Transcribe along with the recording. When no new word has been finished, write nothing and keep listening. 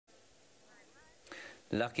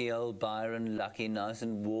Lucky old Byron, lucky, nice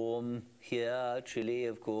and warm here, chilly,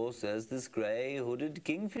 of course. There's this grey-hooded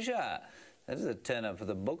kingfisher. That is a turn-up for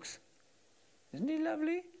the books. Isn't he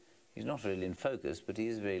lovely? He's not really in focus, but he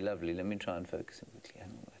is very lovely. Let me try and focus him quickly.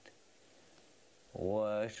 Hang on, wait.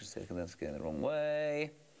 Wait a second, that's going the wrong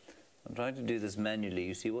way. I'm trying to do this manually.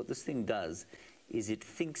 You see, what this thing does is it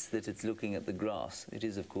thinks that it's looking at the grass. It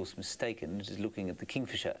is, of course, mistaken. It is looking at the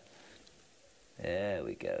kingfisher. There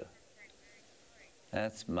we go.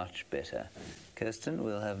 That's much better. Kirsten,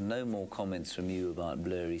 we'll have no more comments from you about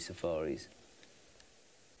blurry safaris.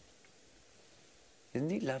 Isn't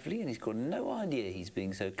he lovely? And he's got no idea he's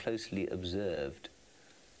being so closely observed.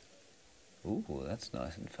 Ooh, that's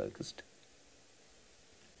nice and focused.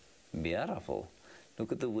 Beautiful.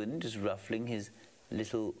 Look at the wind just ruffling his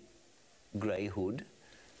little grey hood.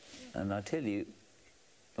 And I tell you,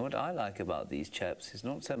 what I like about these chaps is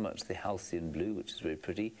not so much the halcyon blue, which is very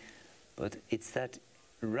pretty, but it's that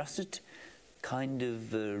russet kind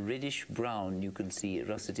of reddish brown. You can see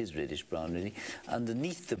russet is reddish brown really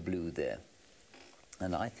underneath the blue there,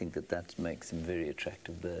 and I think that that makes them very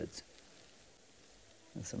attractive birds.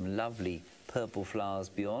 And some lovely purple flowers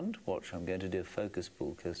beyond. Watch, I'm going to do a focus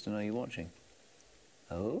pull. Kirsten, are you watching?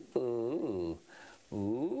 Oh, ooh,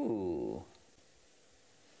 ooh.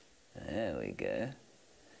 There we go.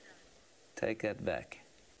 Take that back.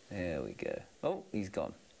 There we go. Oh, he's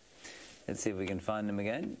gone. Let's see if we can find him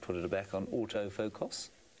again. Put it back on autofocus.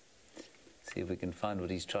 See if we can find what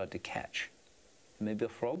he's tried to catch. Maybe a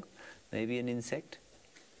frog, maybe an insect.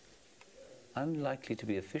 Unlikely to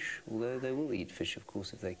be a fish, although they will eat fish, of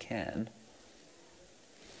course, if they can.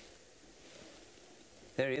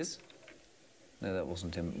 There he is. No, that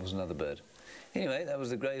wasn't him. It was another bird. Anyway, that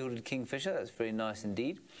was the grey-hooded kingfisher. That's very nice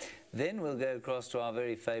indeed. Then we'll go across to our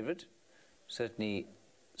very favourite, certainly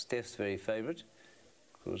Steph's very favourite,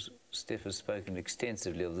 because Steph has spoken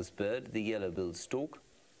extensively of this bird, the yellow-billed stork.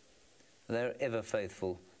 They're ever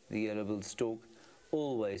faithful, the yellow-billed stork,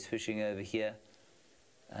 always fishing over here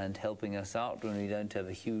and helping us out when we don't have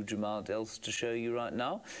a huge amount else to show you right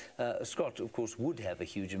now. Scott, of course, would have a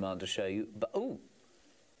huge amount to show you, but oh,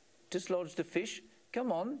 dislodged a fish.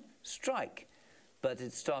 Come on, strike. But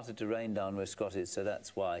it started to rain down where Scott is, so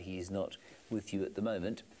that's why he's not with you at the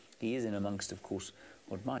moment. He is in amongst, of course,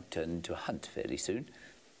 what might turn into a hunt fairly soon.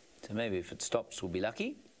 So maybe if it stops, we'll be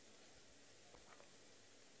lucky.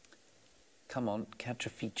 Come on, catch a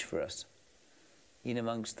feature for us. In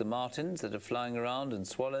amongst the martins that are flying around and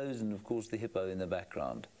swallows and, of course, the hippo in the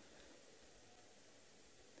background.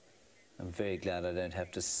 I'm very glad I don't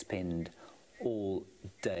have to spend all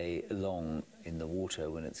day long in the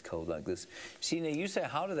water when it's cold like this. See, now you say,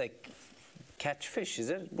 how do they catch fish? Is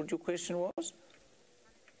that what your question was?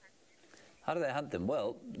 How do they hunt them?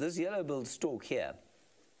 Well, this yellow-billed stork here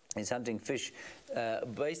is hunting fish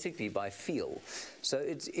basically by feel. So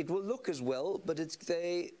it will look as well, but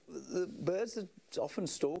the birds that often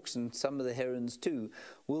storks, and some of the herons too,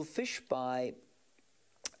 will fish by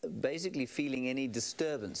basically feeling any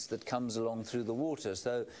disturbance that comes along through the water.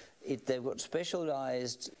 So they've got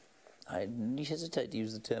specialized, I hesitate to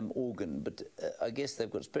use the term organ, but I guess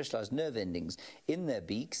they've got specialized nerve endings in their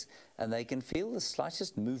beaks, and they can feel the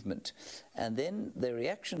slightest movement. And then their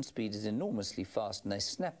reaction speed is enormously fast, and they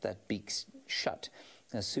snap that beak shut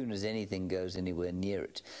as soon as anything goes anywhere near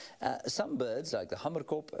it. Some birds, like the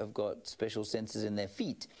hammerkop, have got special sensors in their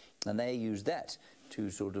feet, and they use that to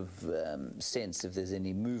sort of sense if there's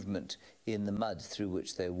any movement in the mud through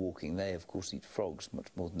which they're walking. They, of course, eat frogs much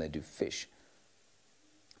more than they do fish.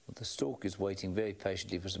 Well, the stork is waiting very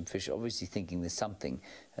patiently for some fish, obviously thinking there's something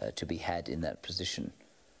to be had in that position.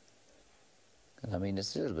 And I mean,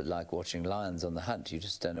 it's a little bit like watching lions on the hunt. You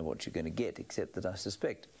just don't know what you're going to get, except that I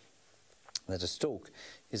suspect that a stork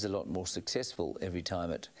is a lot more successful every time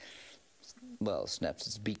it, well, snaps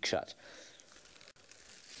its beak shut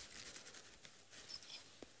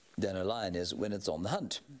than a lion is when it's on the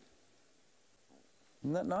hunt.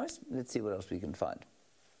 Isn't that nice? Let's see what else we can find.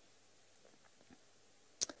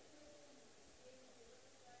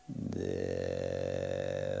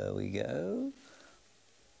 There we go.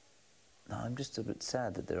 Now, I'm just a bit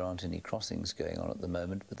sad that there aren't any crossings going on at the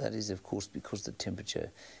moment, but that is, of course, because the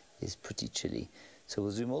temperature is pretty chilly. So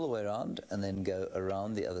we'll zoom all the way around and then go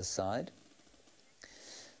around the other side.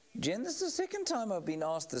 Jen, this is the second time I've been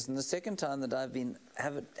asked this, and the second time that I've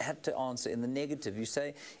had to answer in the negative. You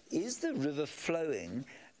say, is the river flowing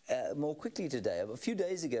more quickly today? A few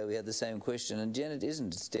days ago we had the same question, and Jen, it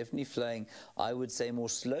isn't. It's definitely flowing, I would say, more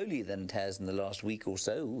slowly than it has in the last week or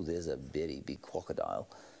so. Ooh, there's a very big crocodile.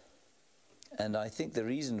 And I think the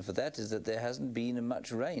reason for that is that there hasn't been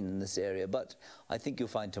much rain in this area. But I think you'll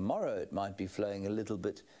find tomorrow it might be flowing a little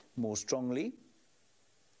bit more strongly.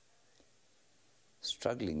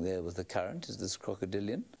 Struggling there with the current is this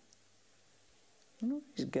crocodilian. I wonder where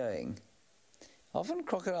he's going. Often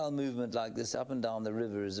crocodile movement like this up and down the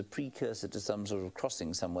river is a precursor to some sort of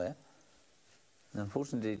crossing somewhere. And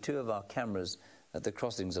unfortunately, 2 of our cameras at the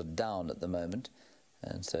crossings are down at the moment,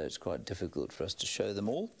 and so it's quite difficult for us to show them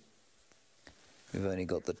all. We've only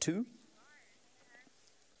got the 2.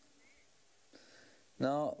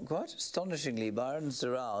 Now, quite astonishingly, Byron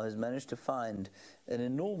Serrao has managed to find an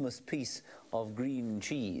enormous piece of green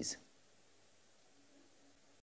cheese.